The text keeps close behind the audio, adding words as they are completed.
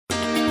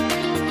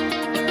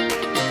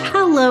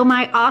Hello,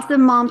 my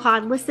awesome Mom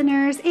Pod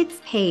listeners.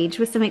 It's Paige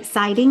with some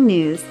exciting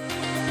news.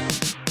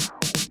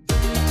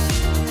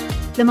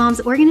 The Mom's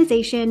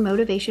Organization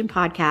Motivation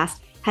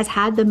Podcast has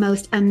had the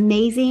most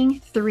amazing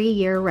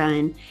 3-year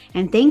run.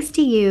 And thanks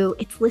to you,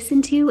 it's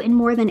listened to in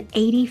more than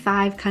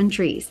 85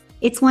 countries.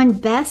 It's won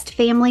Best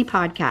Family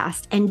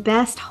Podcast and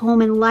Best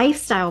Home and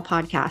Lifestyle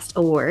Podcast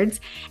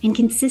awards and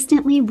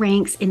consistently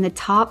ranks in the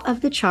top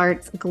of the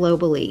charts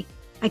globally.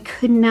 I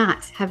could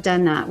not have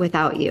done that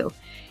without you.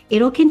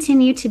 It'll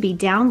continue to be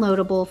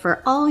downloadable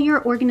for all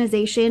your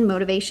organization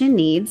motivation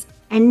needs.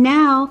 And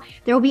now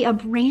there will be a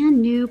brand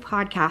new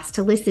podcast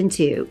to listen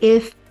to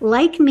if,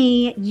 like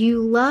me,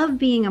 you love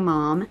being a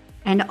mom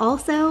and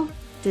also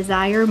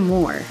desire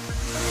more.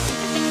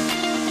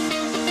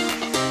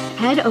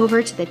 Head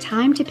over to the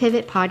Time to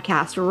Pivot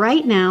podcast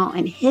right now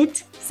and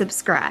hit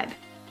subscribe.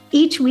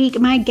 Each week,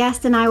 my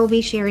guest and I will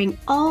be sharing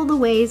all the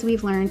ways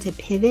we've learned to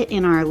pivot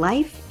in our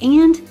life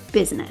and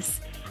business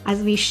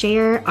as we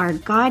share our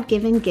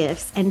God-given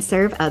gifts and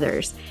serve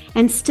others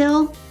and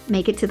still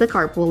make it to the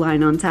carpool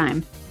line on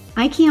time.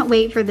 I can't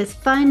wait for this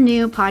fun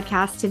new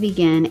podcast to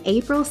begin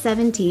April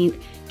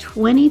 17th,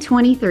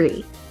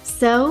 2023.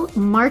 So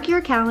mark your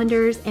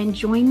calendars and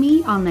join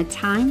me on the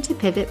Time to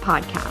Pivot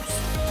podcast.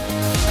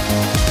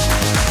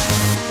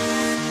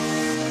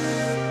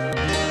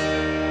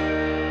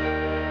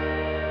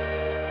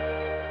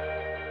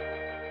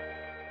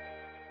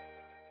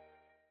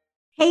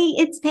 Hey,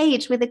 it's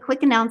Paige with a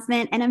quick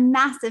announcement and a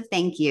massive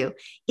thank you.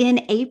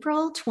 In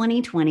April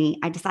 2020,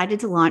 I decided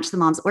to launch the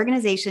Mom's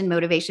Organization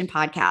Motivation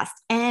Podcast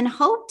and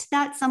hoped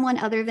that someone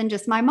other than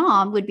just my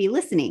mom would be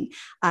listening.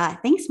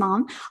 Thanks,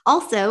 Mom.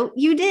 Also,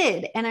 you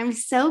did, and I'm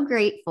so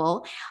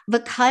grateful.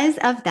 Because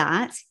of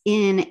that,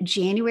 in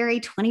January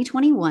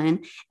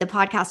 2021, the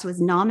podcast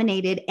was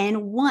nominated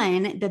and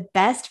won the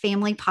Best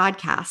Family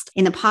Podcast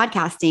in the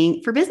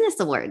Podcasting for Business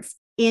Awards.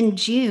 In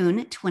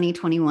June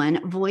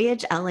 2021,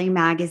 Voyage LA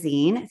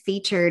magazine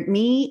featured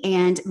me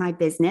and my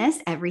business,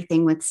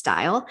 Everything with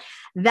Style.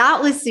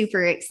 That was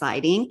super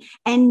exciting.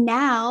 And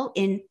now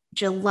in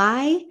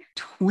July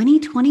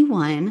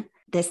 2021,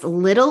 this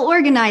little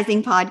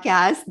organizing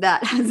podcast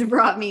that has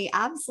brought me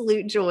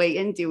absolute joy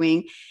in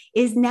doing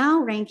is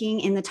now ranking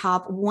in the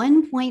top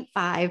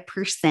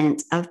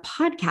 1.5% of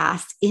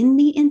podcasts in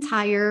the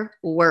entire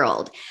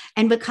world.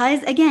 And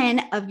because,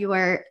 again, of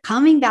your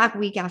coming back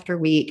week after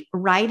week,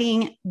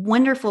 writing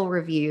wonderful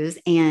reviews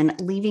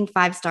and leaving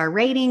 5-star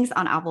ratings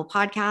on Apple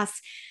Podcasts,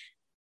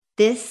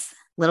 this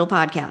little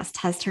podcast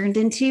has turned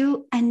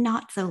into a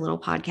not so little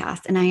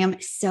podcast. And I am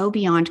so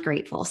beyond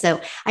grateful. So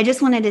I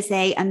just wanted to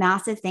say a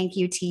massive thank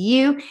you to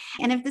you.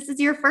 And if this is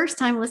your first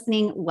time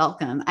listening,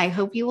 welcome. I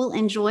hope you will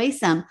enjoy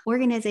some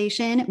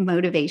organization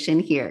motivation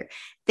here.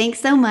 Thanks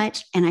so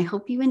much. And I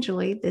hope you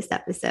enjoyed this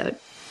episode.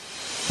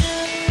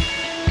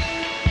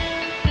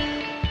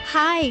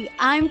 Hi,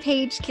 I'm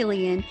Paige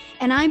Killian,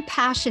 and I'm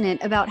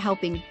passionate about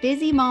helping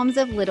busy moms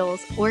of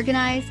littles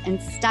organize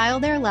and style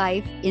their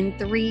life in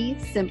 3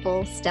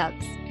 simple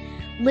steps.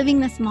 Living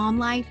this mom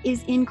life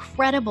is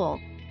incredible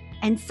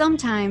and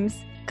sometimes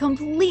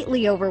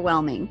completely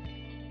overwhelming.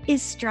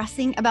 Is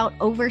stressing about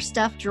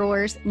overstuffed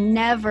drawers,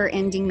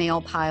 never-ending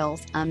mail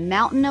piles, a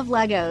mountain of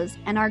Legos,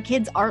 and our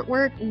kids'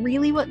 artwork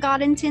really what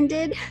God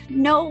intended?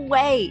 No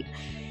way!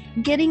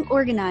 Getting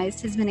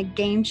organized has been a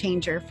game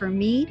changer for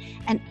me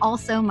and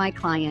also my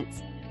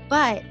clients,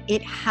 but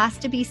it has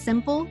to be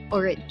simple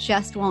or it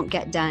just won't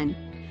get done.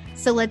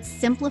 So let's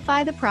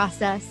simplify the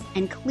process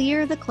and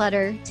clear the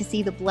clutter to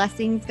see the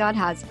blessings God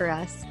has for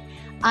us.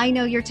 I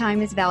know your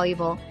time is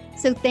valuable,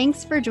 so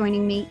thanks for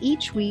joining me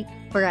each week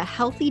for a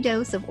healthy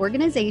dose of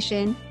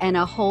organization and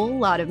a whole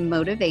lot of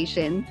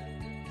motivation.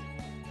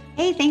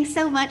 Hey, thanks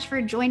so much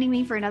for joining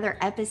me for another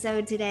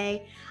episode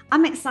today.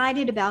 I'm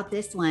excited about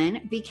this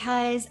one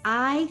because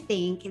I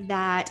think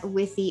that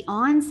with the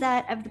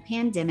onset of the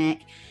pandemic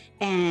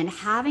and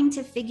having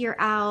to figure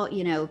out,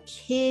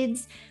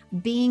 kids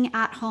being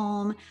at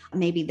home,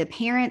 maybe the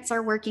parents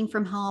are working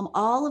from home,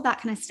 all of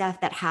that kind of stuff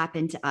that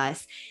happened to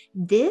us,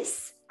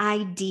 this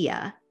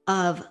idea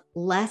of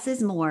less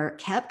is more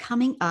kept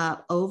coming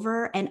up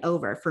over and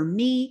over. For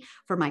me,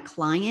 for my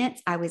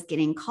clients, I was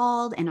getting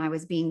called and I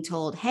was being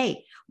told,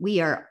 hey, we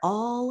are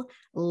all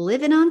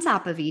living on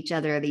top of each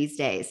other these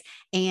days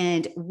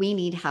and we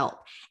need help.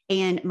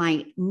 And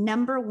my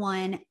number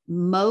one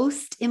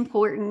most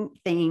important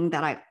thing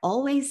that I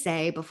always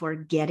say before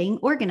getting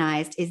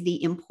organized is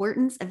the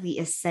importance of the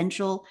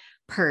essential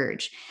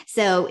purge.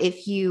 So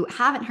if you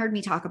haven't heard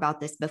me talk about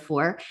this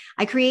before,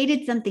 I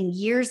created something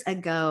years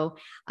ago.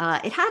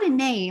 It had a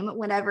name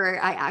whenever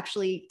I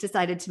actually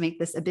decided to make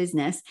this a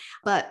business,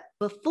 but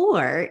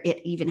before it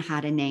even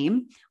had a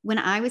name, when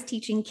I was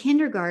teaching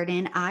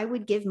kindergarten, I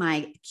would give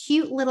my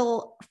cute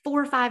little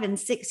 4, 5, and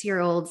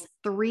 6-year-olds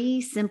 3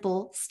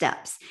 simple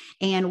steps.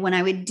 And when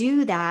I would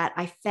do that,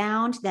 I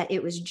found that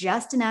it was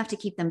just enough to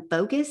keep them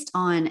focused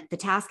on the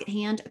task at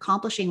hand,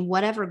 accomplishing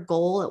whatever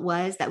goal it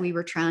was that we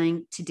were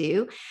trying to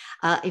do.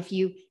 If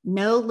you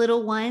know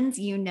little ones,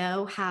 you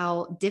know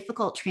how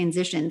difficult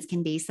transitions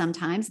can be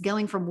sometimes,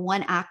 going from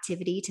one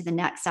activity to the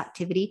next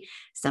activity.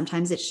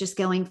 Sometimes it's just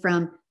going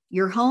from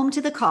your home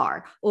to the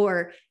car,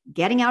 or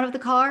getting out of the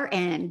car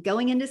and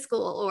going into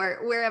school, or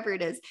wherever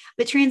it is.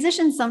 But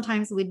transitions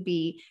sometimes would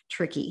be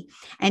tricky.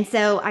 And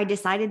so I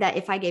decided that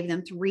if I gave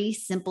them 3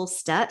 simple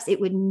steps,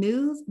 it would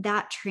move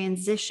that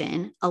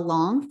transition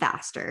along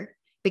faster,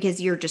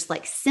 because you're just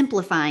like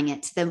simplifying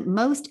it to the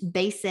most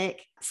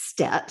basic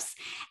steps.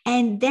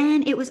 And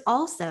then it was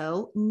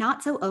also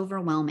not so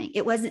overwhelming.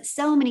 It wasn't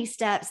so many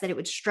steps that it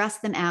would stress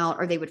them out,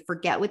 or they would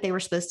forget what they were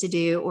supposed to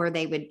do, or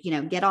they would,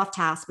 get off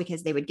task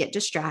because they would get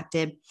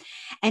distracted.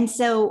 And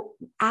so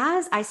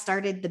as I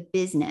started the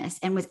business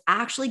and was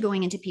actually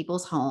going into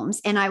people's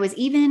homes, and I was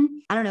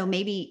even, I don't know,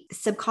 maybe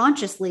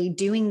subconsciously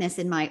doing this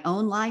in my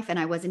own life, and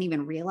I wasn't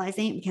even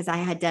realizing it because I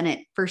had done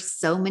it for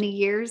so many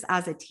years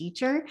as a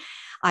teacher.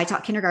 I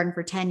taught kindergarten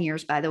for 10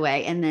 years, by the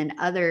way, and then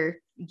other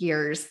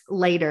years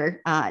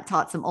later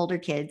taught some older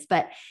kids.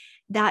 But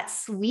that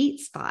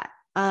sweet spot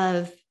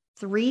of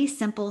 3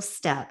 simple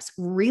steps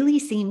really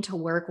seemed to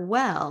work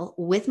well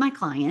with my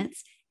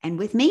clients and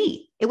with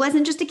me. It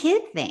wasn't just a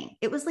kid thing.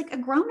 It was like a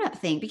grown-up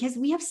thing, because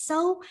we have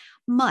so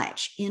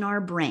much in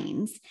our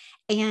brains.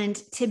 And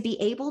to be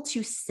able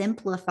to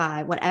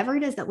simplify whatever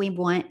it is that we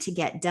want to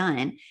get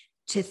done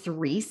to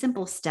 3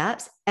 simple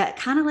steps,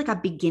 kind of like a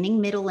beginning,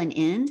 middle, and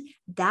end,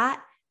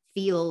 that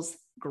feels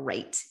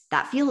great.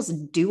 That feels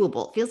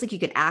doable. It feels like you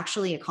could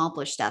actually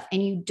accomplish stuff,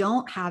 and you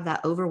don't have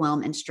that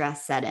overwhelm and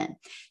stress set in.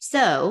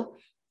 So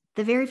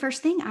the very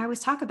first thing I always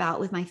talk about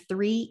with my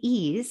 3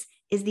 E's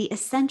is the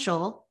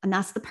essential, and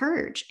that's the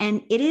purge.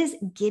 And it is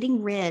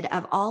getting rid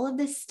of all of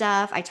this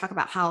stuff. I talk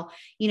about how,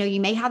 you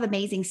may have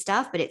amazing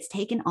stuff, but it's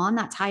taken on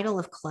that title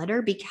of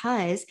clutter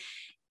because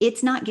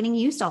it's not getting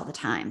used all the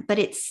time, but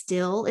it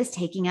still is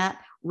taking up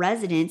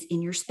residence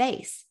in your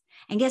space.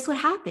 And guess what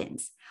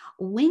happens?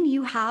 When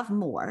you have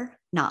more,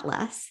 not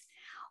less,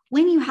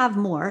 when you have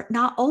more,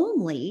 not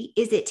only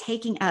is it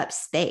taking up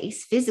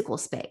space, physical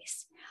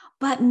space,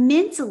 but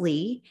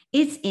mentally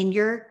it's in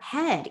your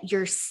head.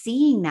 You're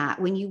seeing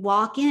that when you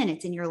walk in,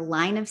 it's in your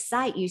line of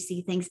sight. You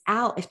see things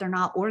out if they're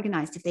not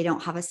organized, if they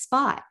don't have a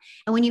spot.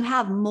 And when you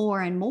have more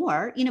and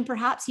more,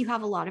 perhaps you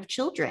have a lot of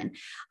children.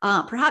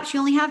 Perhaps you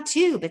only have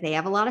 2, but they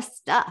have a lot of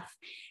stuff.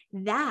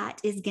 That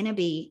is going to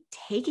be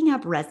taking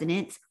up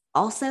residence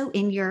also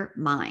in your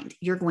mind.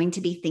 You're going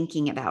to be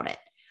thinking about it.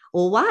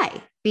 Well,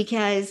 why?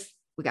 Because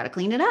we got to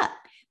clean it up,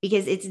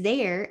 because it's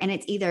there and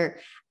it's either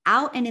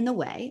out and in the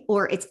way,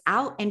 or it's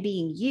out and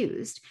being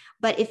used.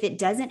 But if it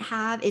doesn't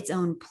have its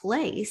own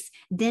place,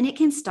 then it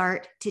can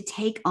start to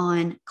take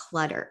on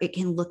clutter. It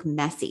can look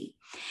messy.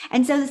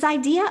 And so this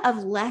idea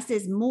of less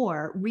is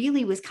more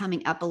really was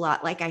coming up a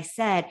lot, like I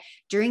said,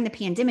 during the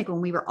pandemic when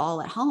we were all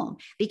at home,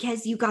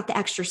 because you got the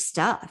extra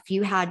stuff.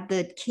 You had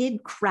the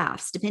kid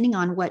crafts, depending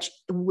on which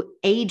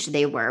age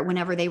they were,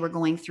 whenever they were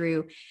going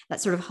through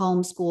that sort of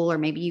homeschool, or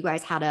maybe you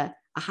guys had a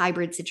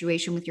hybrid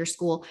situation with your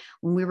school.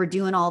 When we were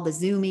doing all the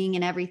Zooming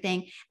and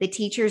everything, the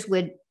teachers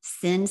would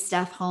send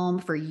stuff home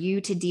for you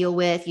to deal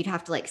with. You'd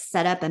have to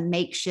set up a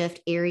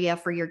makeshift area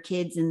for your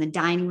kids in the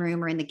dining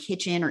room, or in the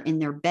kitchen, or in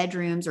their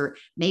bedrooms, or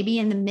maybe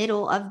in the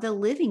middle of the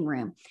living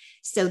room,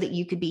 so that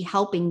you could be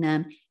helping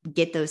them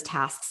get those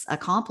tasks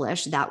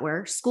accomplished that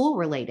were school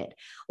related.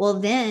 Well,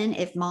 then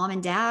if mom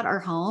and dad are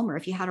home, or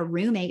if you had a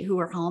roommate who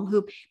were home,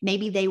 who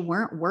maybe they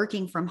weren't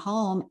working from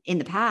home in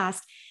the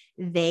past,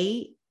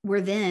 they were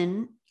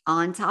then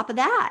on top of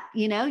that.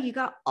 You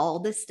got all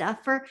this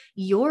stuff for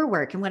your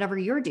work and whatever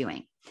you're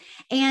doing.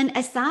 And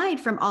aside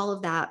from all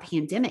of that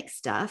pandemic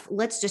stuff,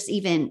 let's just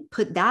even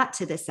put that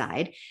to the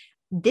side.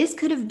 This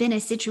could have been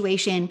a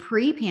situation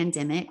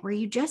pre-pandemic where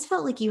you just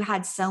felt like you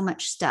had so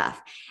much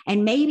stuff.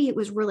 And maybe it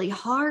was really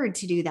hard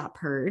to do that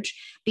purge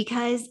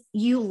because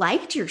you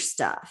liked your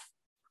stuff,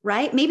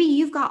 right? Maybe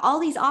you've got all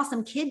these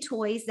awesome kid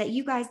toys that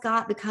you guys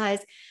got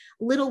because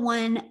little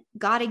one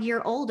got a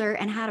year older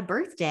and had a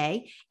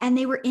birthday, and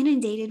they were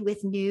inundated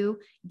with new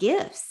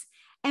gifts.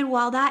 And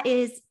while that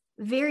is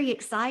very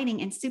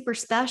exciting and super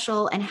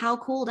special, and how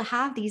cool to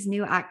have these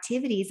new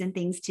activities and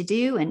things to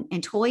do,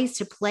 and toys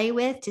to play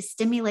with to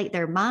stimulate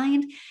their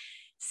mind,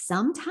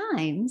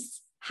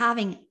 sometimes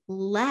having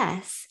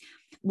less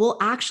will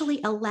actually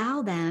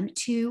allow them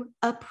to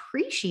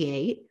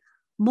appreciate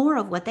more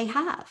of what they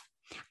have.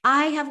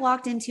 I have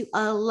walked into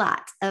a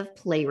lot of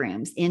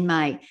playrooms in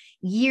my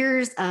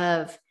years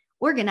of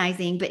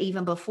organizing, but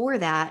even before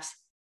that,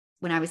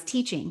 when I was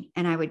teaching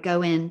and I would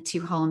go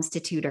into homes to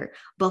tutor.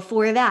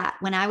 Before that,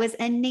 when I was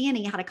a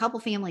nanny, I had a couple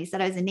families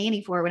that I was a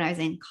nanny for when I was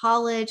in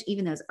college,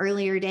 even those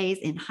earlier days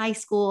in high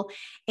school.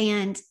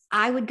 And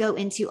I would go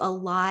into a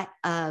lot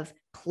of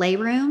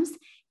playrooms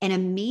And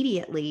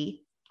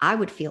immediately I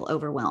would feel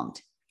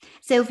overwhelmed.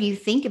 So if you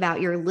think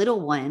about your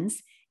little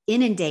ones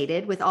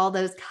inundated with all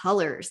those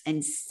colors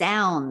and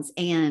sounds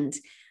and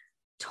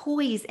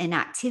toys and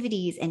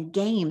activities and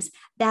games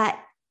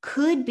that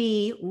could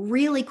be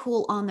really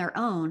cool on their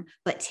own,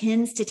 but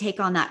tends to take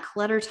on that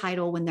clutter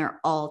title when they're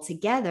all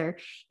together,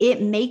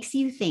 it makes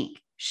you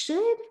think,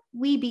 should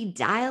we be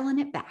dialing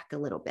it back a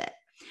little bit?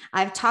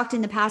 I've talked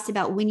in the past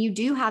about when you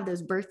do have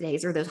those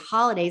birthdays or those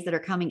holidays that are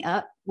coming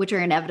up, which are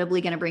inevitably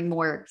going to bring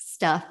more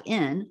stuff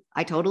in.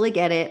 I totally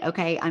get it.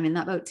 Okay. I'm in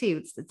that boat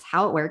too. It's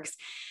how it works.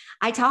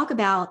 I talk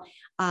about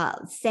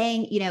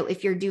saying,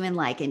 if you're doing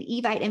like an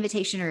Evite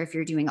invitation or if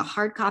you're doing a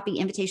hard copy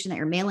invitation that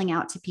you're mailing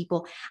out to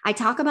people, I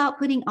talk about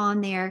putting on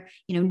there,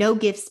 no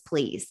gifts,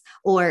 please,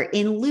 or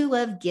in lieu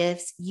of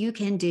gifts, you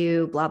can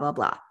do blah, blah,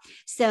 blah.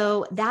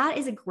 So that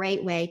is a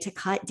great way to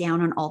cut down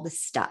on all the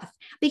stuff,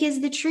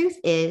 because the truth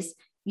is,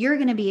 you're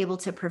going to be able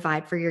to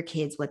provide for your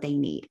kids what they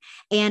need.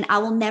 And I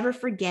will never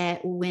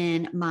forget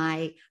when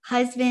my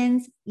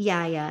husband's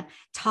Yaya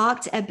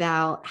talked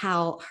about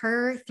how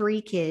her 3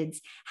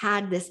 kids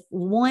had this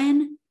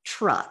one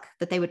truck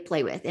that they would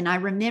play with. And I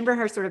remember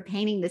her sort of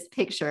painting this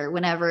picture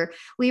whenever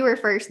we were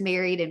first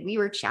married and we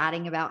were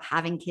chatting about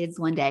having kids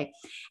one day.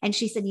 And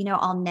she said,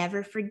 I'll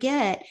never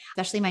forget,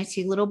 especially my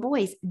 2 little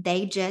boys,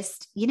 they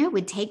just,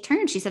 would take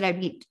turns. She said, I'd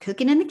be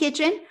cooking in the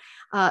kitchen.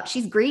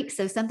 She's Greek,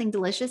 so something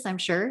delicious, I'm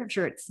sure. I'm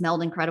sure it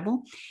smelled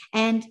incredible.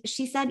 And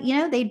she said,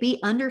 they'd be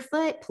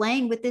underfoot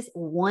playing with this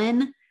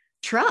one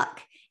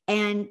truck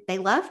and they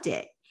loved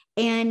it.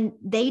 And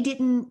they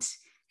didn't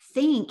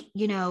think,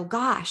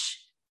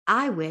 gosh,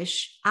 I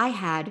wish I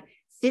had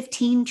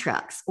 15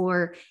 trucks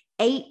or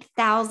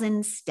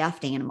 8,000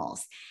 stuffed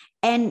animals.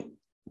 And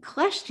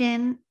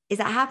question, is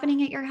that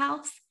happening at your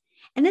house?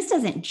 And this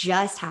doesn't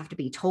just have to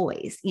be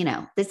toys.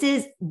 This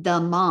is the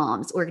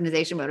Moms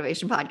Organization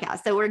Motivation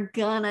Podcast. So we're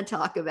going to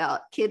talk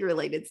about kid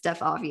related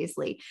stuff,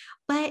 obviously,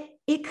 but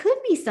it could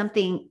be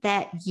something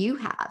that you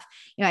have.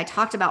 I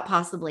talked about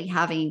possibly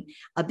having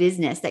a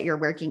business that you're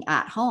working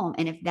at home.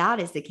 And if that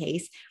is the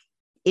case,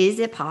 is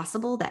it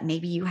possible that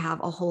maybe you have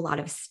a whole lot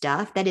of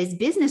stuff that is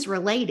business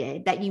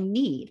related that you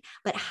need,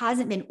 but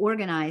hasn't been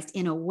organized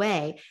in a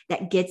way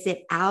that gets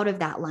it out of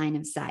that line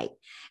of sight?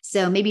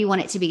 So maybe you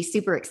want it to be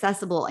super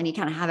accessible and you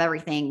kind of have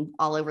everything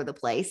all over the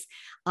place.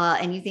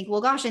 And you think, well,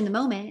 gosh, in the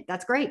moment,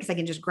 that's great because I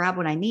can just grab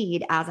what I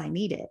need as I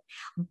need it.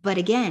 But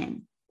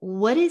again,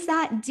 what is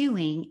that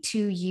doing to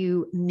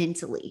you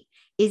mentally?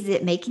 Is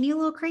it making you a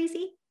little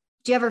crazy?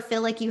 Do you ever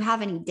feel like you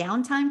have any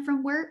downtime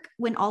from work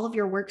when all of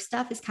your work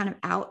stuff is kind of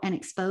out and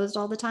exposed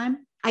all the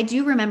time? I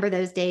do remember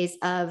those days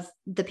of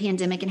the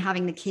pandemic and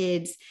having the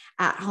kids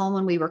at home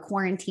when we were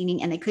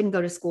quarantining and they couldn't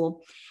go to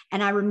school.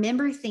 And I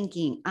remember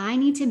thinking, I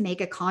need to make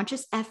a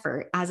conscious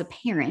effort as a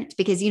parent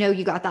because,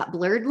 you got that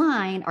blurred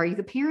line. Are you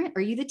the parent?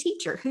 Are you the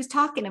teacher? Who's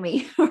talking to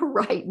me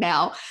right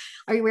now?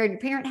 Are you wearing your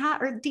parent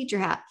hat or the teacher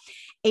hat?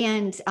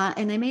 And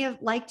they may have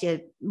liked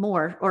you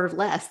more or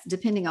less,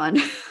 depending on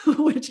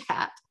which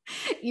hat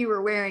you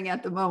were wearing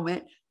at the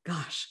moment.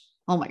 Gosh,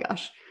 oh my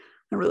gosh.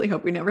 I really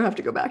hope we never have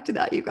to go back to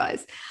that, you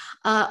guys.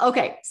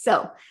 Okay.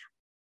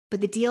 But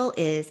the deal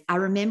is, I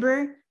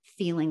remember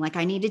feeling like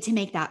I needed to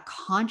make that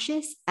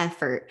conscious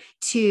effort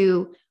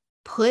to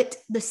put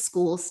the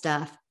school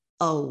stuff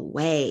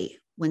away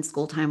when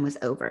school time was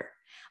over.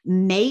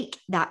 Make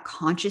that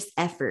conscious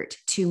effort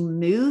to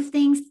move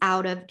things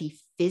out of the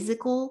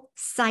physical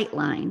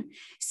sightline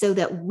so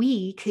that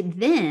we could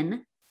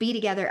then be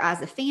together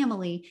as a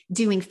family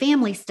doing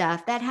family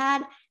stuff that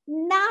had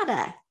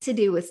nada to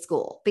do with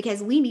school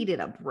because we needed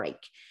a break.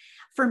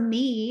 For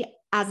me,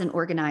 as an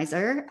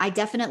organizer, I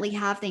definitely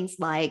have things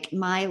like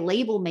my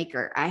label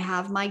maker. I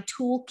have my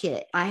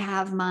toolkit. I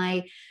have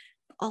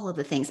all of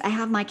the things. I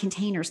have my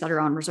containers that are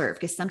on reserve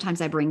because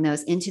sometimes I bring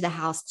those into the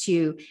house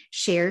to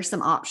share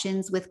some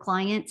options with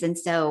clients. And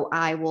so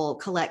I will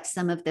collect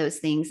some of those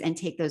things and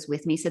take those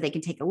with me so they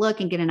can take a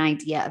look and get an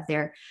idea of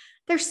their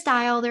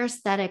style, their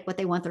aesthetic, what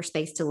they want their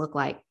space to look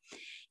like.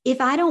 If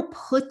I don't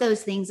put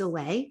those things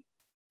away,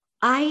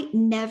 I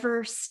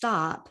never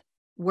stop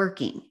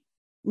working.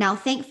 Now,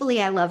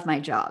 thankfully, I love my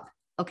job.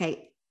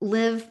 Okay.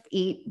 Live,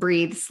 eat,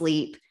 breathe,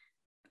 sleep,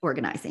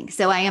 organizing.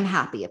 So I am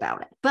happy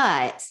about it,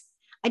 but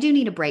I do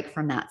need a break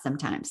from that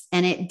sometimes.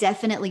 And it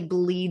definitely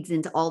bleeds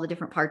into all the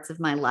different parts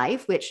of my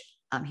life, which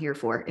I'm here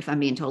for, if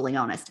I'm being totally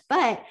honest,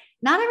 but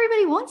not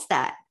everybody wants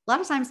that. A lot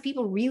of times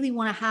people really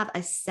want to have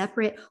a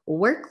separate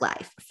work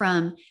life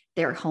from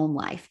their home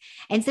life.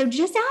 And so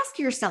just ask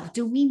yourself,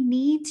 do we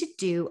need to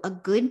do a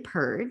good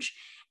purge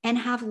and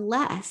have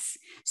less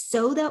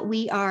so that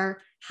we are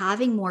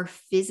having more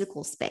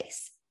physical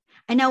space?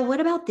 And now what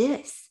about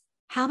this?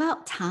 How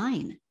about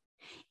time?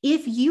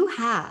 If you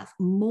have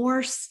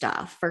more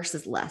stuff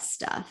versus less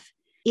stuff,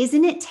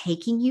 isn't it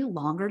taking you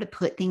longer to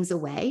put things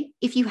away?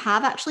 If you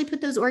have actually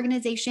put those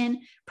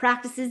organization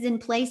practices in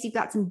place, you've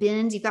got some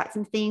bins, you've got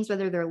some things,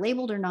 whether they're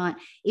labeled or not,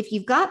 if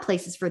you've got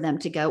places for them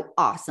to go,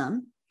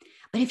 awesome.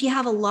 But if you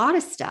have a lot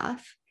of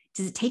stuff,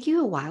 does it take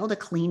you a while to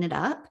clean it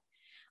up?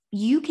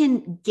 you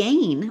can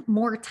gain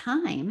more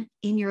time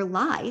in your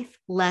life.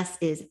 Less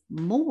is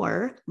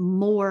more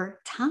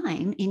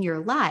time in your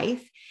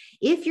life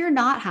if you're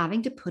not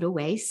having to put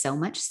away so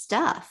much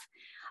stuff.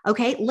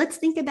 Okay, let's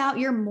think about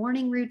your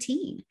morning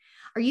routine.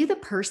 Are you the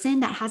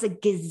person that has a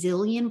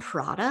gazillion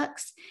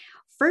products?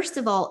 First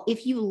of all,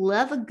 if you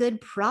love a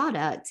good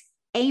product,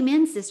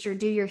 amen, sister,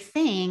 do your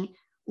thing,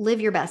 live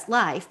your best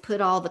life,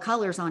 put all the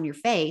colors on your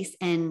face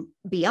and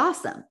be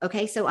awesome.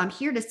 Okay, so I'm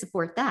here to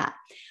support that.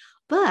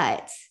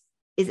 But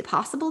is it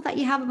possible that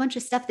you have a bunch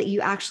of stuff that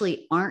you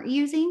actually aren't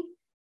using?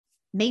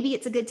 Maybe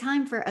it's a good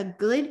time for a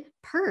good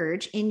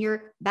purge in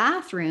your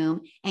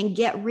bathroom and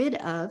get rid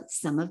of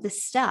some of the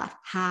stuff.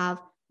 Have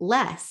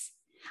less.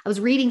 I was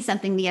reading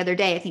something the other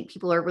day. I think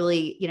people are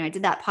really, I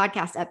did that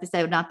podcast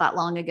episode not that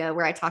long ago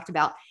where I talked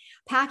about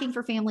packing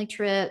for family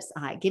trips,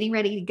 getting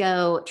ready to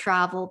go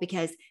travel,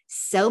 because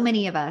so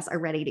many of us are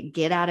ready to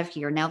get out of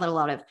here now that a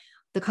lot of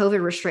the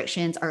COVID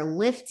restrictions are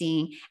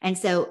lifting. And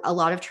so a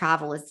lot of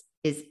travel is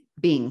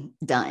being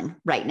done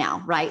right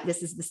now, right?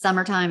 This is the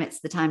summertime.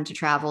 It's the time to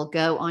travel.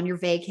 Go on your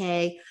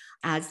vacay.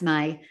 As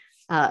my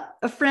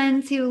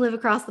friends who live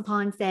across the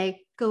pond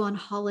say, go on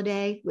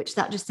holiday, which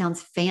that just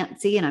sounds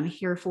fancy and I'm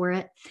here for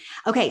it.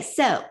 Okay,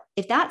 so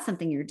if that's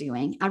something you're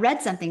doing, I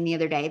read something the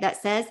other day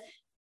that says,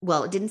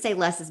 well, it didn't say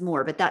less is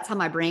more, but that's how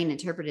my brain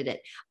interpreted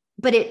it.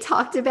 But it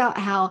talked about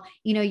how,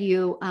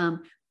 you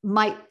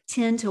might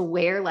tend to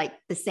wear like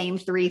the same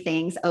three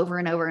things over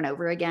and over and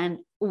over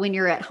again when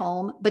you're at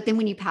home. But then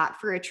when you pack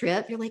for a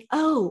trip, you're like,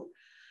 oh,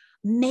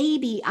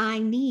 maybe I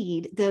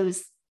need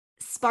those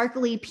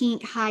sparkly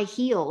pink high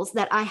heels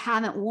that I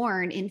haven't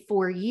worn in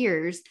 4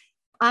 years.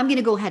 I'm going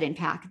to go ahead and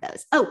pack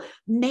those. Oh,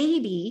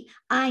 maybe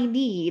I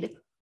need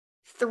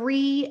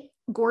 3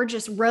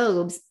 gorgeous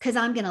robes because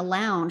I'm going to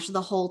lounge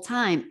the whole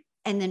time.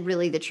 And then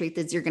really the truth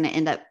is you're going to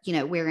end up,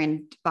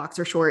 wearing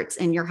boxer shorts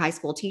and your high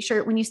school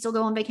t-shirt when you still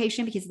go on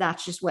vacation, because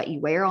that's just what you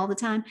wear all the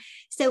time.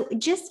 So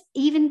just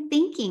even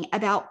thinking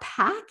about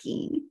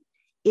packing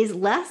is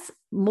less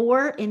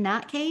more in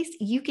that case.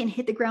 You can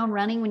hit the ground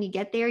running when you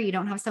get there. You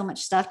don't have so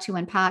much stuff to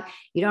unpack.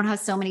 You don't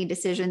have so many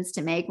decisions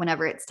to make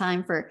whenever it's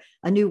time for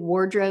a new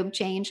wardrobe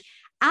change.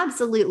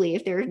 Absolutely.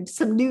 If there are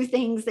some new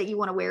things that you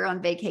want to wear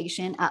on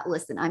vacation,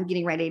 listen, I'm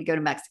getting ready to go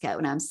to Mexico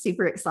and I'm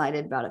super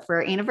excited about it for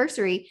our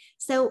anniversary.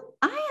 So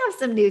I have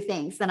some new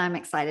things that I'm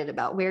excited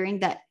about wearing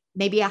that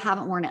maybe I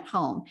haven't worn at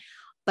home,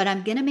 but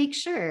I'm going to make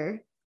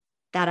sure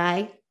that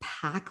I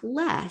pack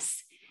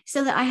less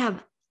so that I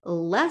have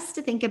less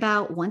to think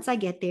about once I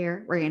get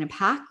there. We're going to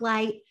pack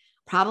light,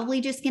 probably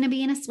just going to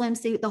be in a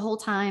swimsuit the whole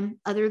time,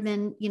 other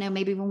than,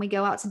 maybe when we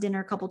go out to dinner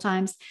a couple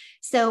times.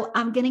 So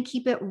I'm going to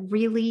keep it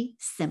really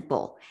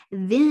simple.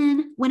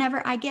 Then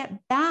whenever I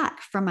get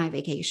back from my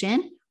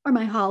vacation or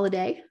my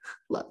holiday,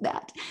 love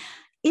that,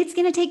 it's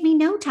going to take me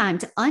no time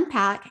to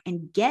unpack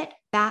and get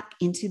back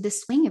into the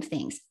swing of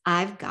things.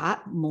 I've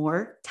got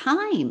more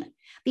time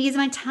because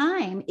my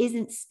time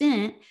isn't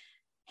spent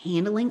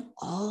handling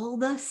all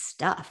the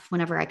stuff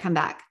whenever I come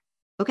back.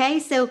 Okay,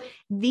 so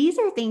these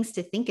are things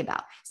to think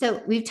about.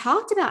 So we've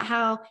talked about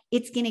how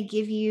it's going to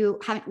give you,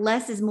 having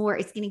less is more,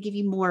 it's going to give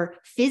you more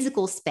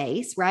physical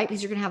space, right?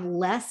 Because you're going to have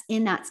less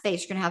in that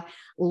space. You're going to have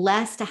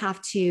less to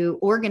have to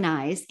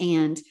organize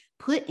and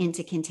put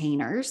into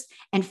containers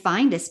and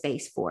find a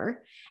space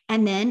for.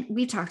 And then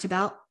we talked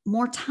about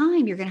more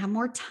time. You're going to have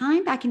more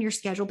time back in your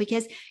schedule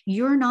because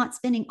you're not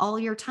spending all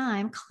your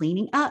time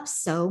cleaning up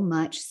so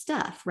much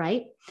stuff,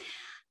 right?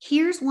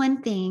 Here's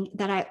one thing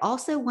that I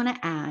also want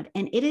to add,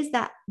 and it is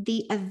that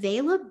the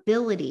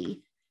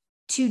availability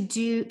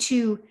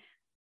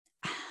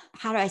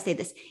how do I say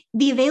this?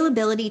 The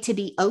availability to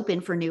be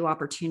open for new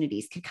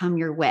opportunities could come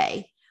your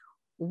way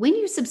when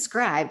you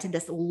subscribe to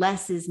this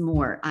less is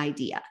more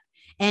idea.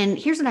 And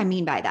here's what I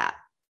mean by that.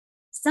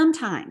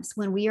 Sometimes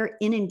when we are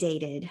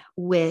inundated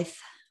with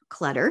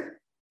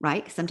clutter,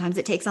 right? Sometimes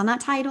it takes on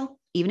that title,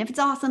 even if it's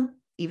awesome,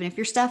 even if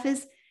your stuff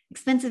is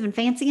expensive and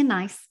fancy and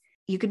nice.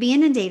 You could be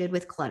inundated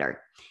with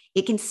clutter.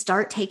 It can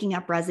start taking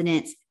up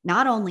residence,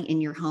 not only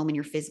in your home and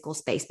your physical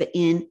space, but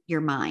in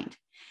your mind.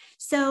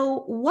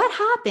 So what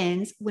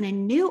happens when a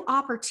new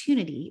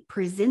opportunity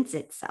presents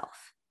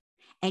itself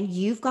and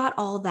you've got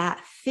all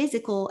that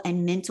physical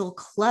and mental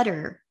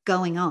clutter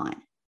going on?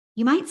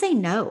 You might say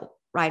no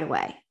right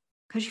away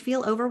because you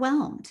feel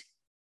overwhelmed,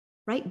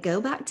 right?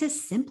 Go back to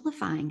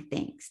simplifying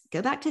things.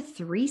 Go back to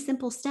 3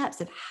 simple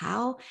steps of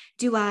how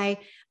do I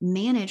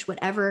manage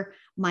whatever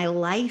my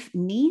life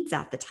needs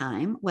at the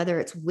time, whether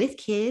it's with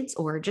kids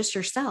or just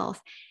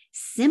yourself.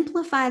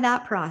 Simplify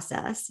that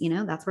process.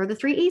 That's where the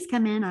 3 E's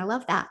come in. I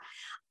love that.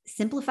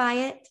 Simplify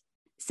it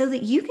so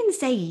that you can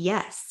say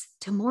yes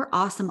to more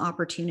awesome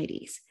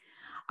opportunities.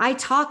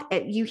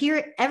 You hear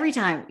it every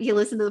time you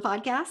listen to the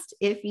podcast.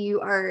 If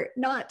you are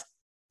not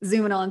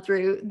zooming on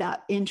through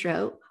that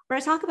intro, where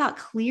I talk about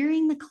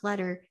clearing the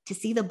clutter to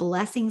see the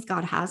blessings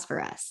God has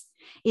for us.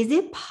 Is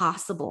it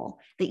possible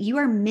that you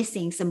are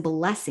missing some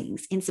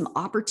blessings in some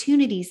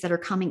opportunities that are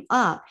coming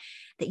up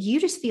that you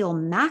just feel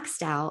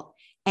maxed out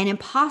and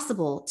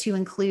impossible to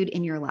include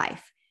in your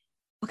life?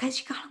 Because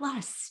you got a lot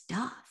of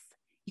stuff.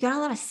 You got a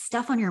lot of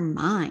stuff on your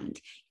mind.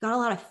 You got a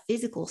lot of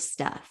physical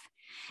stuff.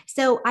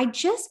 So I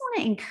just want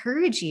to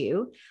encourage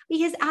you,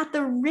 because at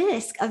the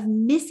risk of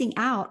missing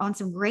out on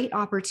some great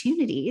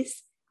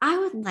opportunities, I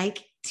would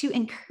like to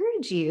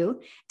encourage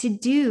you to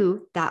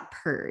do that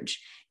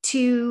purge,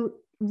 to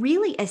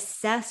really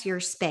assess your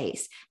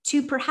space,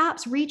 to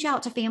perhaps reach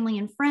out to family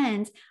and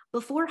friends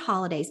before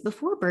holidays,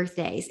 before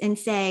birthdays, and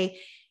say,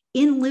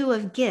 in lieu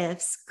of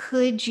gifts,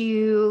 could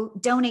you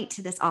donate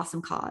to this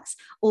awesome cause?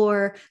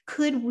 Or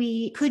could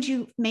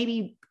you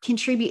maybe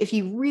contribute if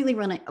you really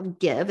want to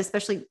give,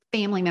 especially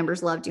family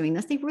members love doing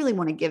this. They really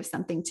want to give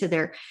something to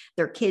their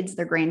kids,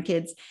 their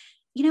grandkids.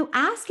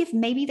 Ask if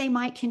maybe they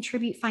might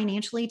contribute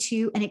financially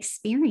to an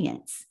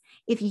experience.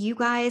 If you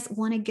guys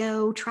want to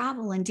go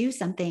travel and do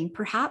something,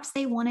 perhaps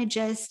they want to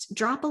just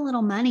drop a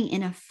little money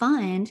in a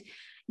fund,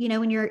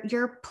 in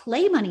your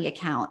play money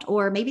account,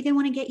 or maybe they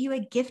want to get you a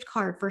gift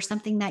card for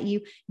something that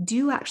you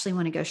do actually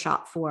want to go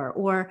shop for,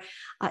 or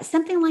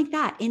something like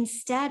that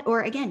instead.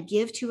 Or again,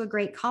 give to a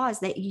great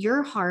cause that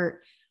your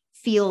heart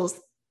feels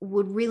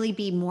would really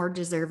be more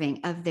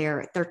deserving of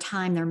their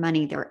time, their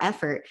money, their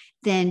effort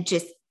than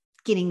just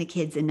getting the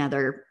kids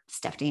another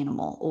stuffed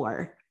animal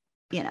or,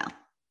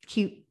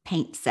 cute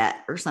paint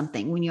set or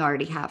something when you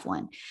already have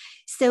one.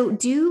 So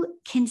do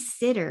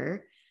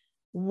consider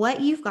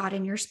what you've got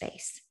in your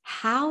space,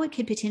 how it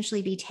could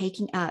potentially be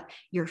taking up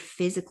your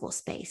physical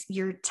space,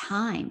 your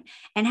time,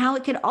 and how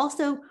it could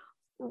also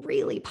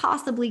really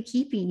possibly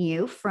keeping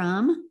you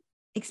from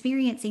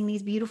experiencing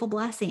these beautiful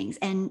blessings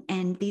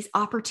and these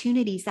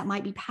opportunities that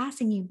might be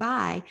passing you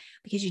by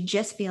because you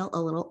just feel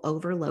a little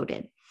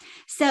overloaded.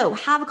 So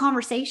have a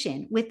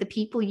conversation with the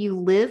people you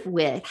live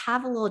with,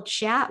 have a little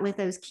chat with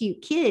those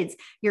cute kids,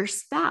 your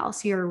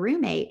spouse, your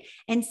roommate,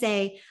 and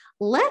say,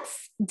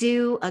 let's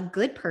do a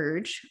good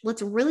purge.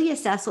 Let's really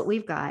assess what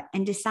we've got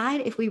and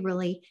decide if we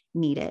really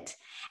need it.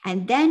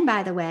 And then,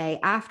 by the way,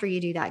 after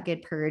you do that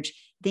good purge,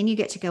 then you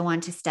get to go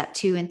on to step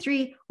 2 and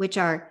 3, which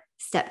are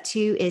step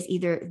 2 is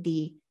either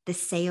the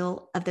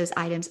sale of those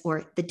items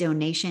or the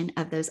donation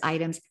of those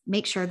items.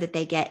 Make sure that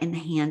they get in the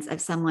hands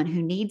of someone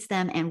who needs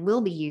them and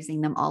will be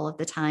using them all of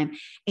the time.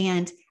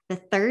 And the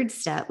third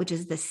step, which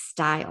is the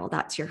style,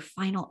 that's your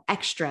final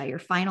extra, your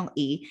final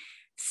E.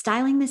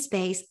 Styling the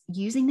space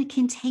using the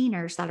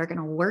containers that are going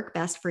to work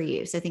best for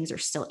you. So things are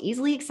still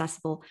easily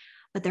accessible,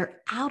 but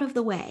they're out of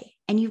the way.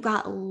 And you've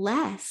got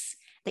less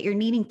that you're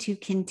needing to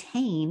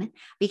contain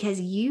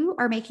because you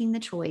are making the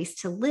choice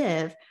to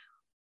live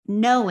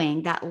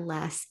knowing that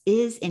less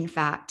is in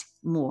fact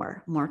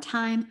more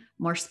time,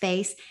 more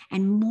space,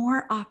 and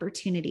more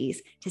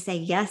opportunities to say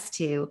yes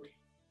to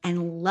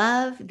and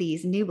love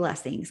these new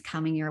blessings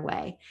coming your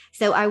way.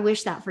 So I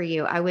wish that for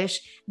you. I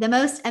wish the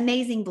most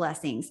amazing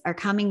blessings are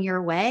coming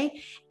your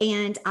way.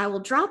 And I will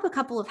drop a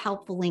couple of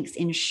helpful links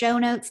in show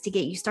notes to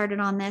get you started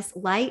on this,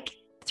 like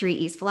 3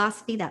 E's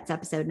Philosophy. That's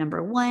episode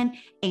number 1,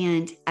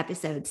 and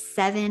episode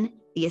 7,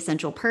 The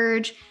Essential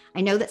Purge. I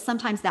know that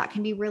sometimes that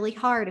can be really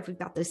hard if we've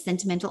got those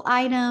sentimental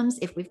items,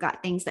 if we've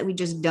got things that we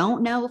just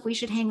don't know if we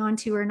should hang on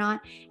to or not.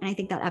 And I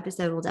think that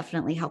episode will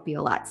definitely help you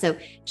a lot. So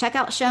check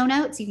out show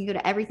notes. You can go to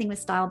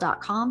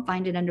everythingwithstyle.com,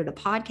 find it under the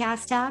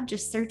podcast tab.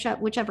 Just search up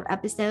whichever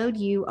episode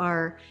you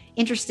are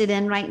interested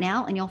in right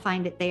now, and you'll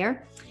find it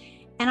there.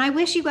 And I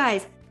wish you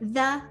guys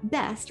the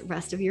best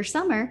rest of your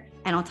summer,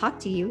 and I'll talk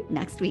to you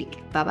next week.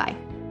 Bye-bye.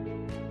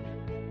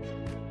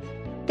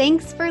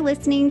 Thanks for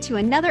listening to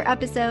another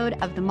episode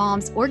of the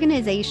Mom's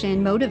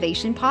Organization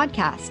Motivation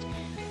Podcast.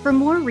 For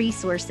more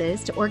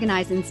resources to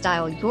organize and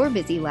style your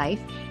busy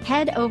life,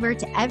 head over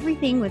to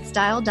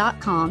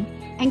everythingwithstyle.com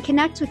and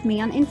connect with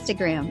me on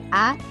Instagram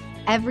at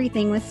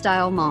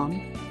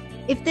everythingwithstylemom.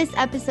 If this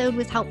episode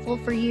was helpful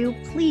for you,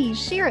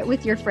 please share it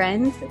with your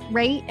friends,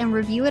 rate and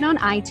review it on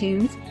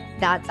iTunes,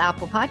 that's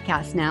Apple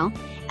Podcasts now,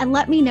 and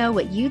let me know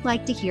what you'd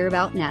like to hear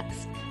about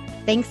next.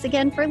 Thanks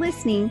again for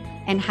listening,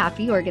 and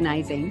happy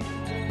organizing.